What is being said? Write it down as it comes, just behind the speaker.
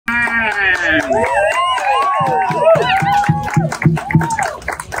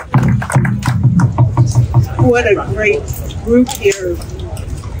What a great group here.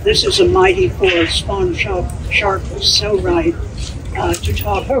 This is a mighty force. Spawn Sharp was so right to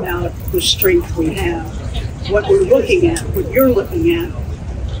talk about the strength we have. What we're looking at, what you're looking at,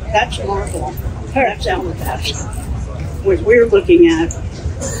 that's marble. That's alabaster. What we're looking at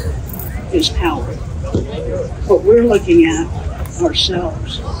is power. What we're looking at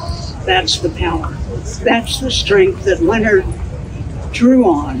ourselves, that's the power. That's the strength that Leonard drew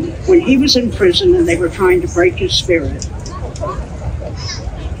on when he was in prison and they were trying to break his spirit.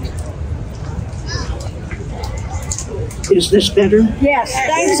 Is this better? Yes.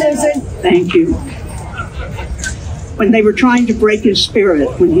 Thanks, Susan. Thank you. When they were trying to break his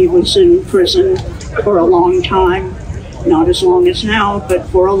spirit when he was in prison for a long time, not as long as now, but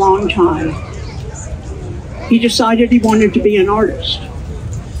for a long time, he decided he wanted to be an artist.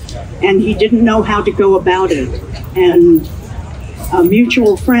 And he didn't know how to go about it. And a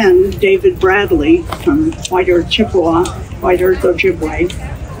mutual friend, David Bradley from White Earth, Chippewa,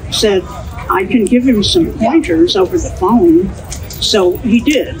 said, I can give him some pointers over the phone. So he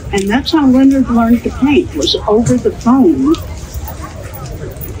did. And that's how Leonard learned to paint, was over the phone,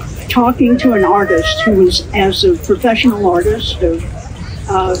 talking to an artist who was, as a professional artist,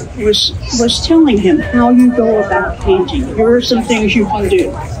 was telling him how you go about painting. Here are some things you can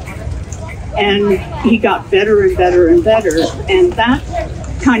do. And he got better and better and better. And that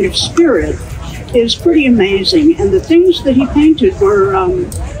kind of spirit is pretty amazing. And the things that he painted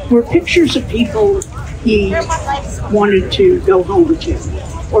were pictures of people he wanted to go home to,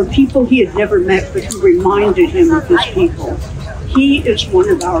 or people he had never met but who reminded him of his people. He is one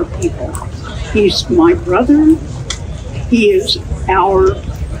of our people. He's my brother. He is our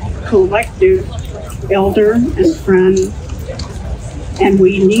collective elder and friend. And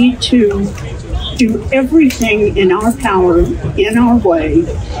we need to do everything in our power, in our way,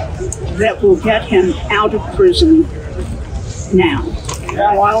 that will get him out of prison now,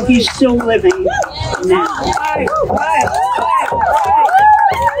 while he's still living now.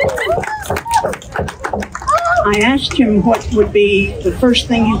 I asked him what would be the first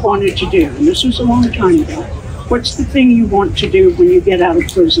thing he wanted to do, and this was a long time ago. What's the thing you want to do when you get out of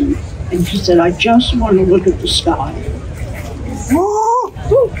prison? And he said, I just want to look at the sky.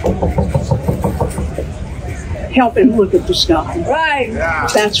 Help him look at the sky. Right.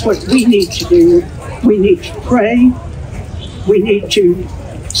 That's what we need to do. We need to pray. We need to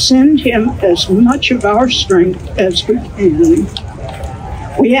send him as much of our strength as we can.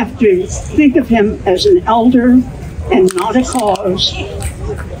 We have to think of him as an elder and not a cause,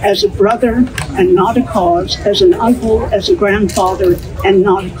 as a brother and not a cause, as an uncle, as a grandfather and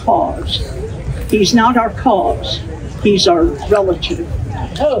not a cause. He's not our cause. He's our relative.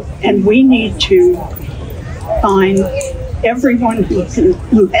 And we need to find everyone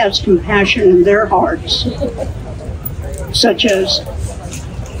who has compassion in their hearts, such as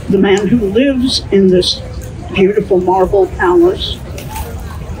the man who lives in this beautiful marble palace,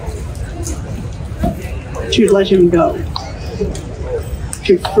 to let him go,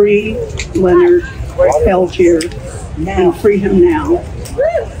 to free Leonard Peltier and free him now.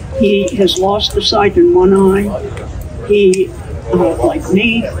 He has lost the sight in one eye. He, like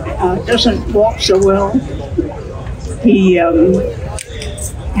me, doesn't walk so well. He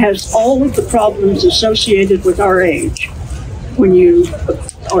has all of the problems associated with our age. When you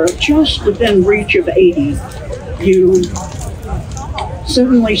are just within reach of 80, you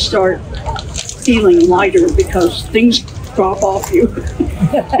suddenly start feeling lighter because things drop off you.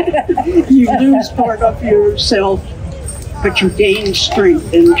 You lose part of yourself, but you gain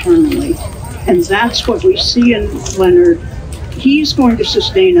strength internally. And that's what we see in Leonard. He's going to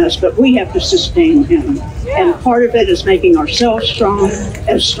sustain us, but we have to sustain him. And part of it is making ourselves strong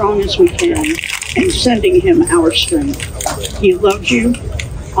as we can, and sending him our strength. He loves you.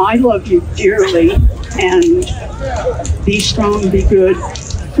 I love you dearly. And be strong, be good.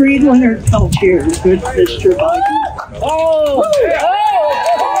 Free Leonard Peltier. Good Mr. Biden.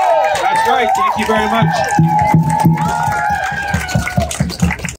 That's right. Thank you very much.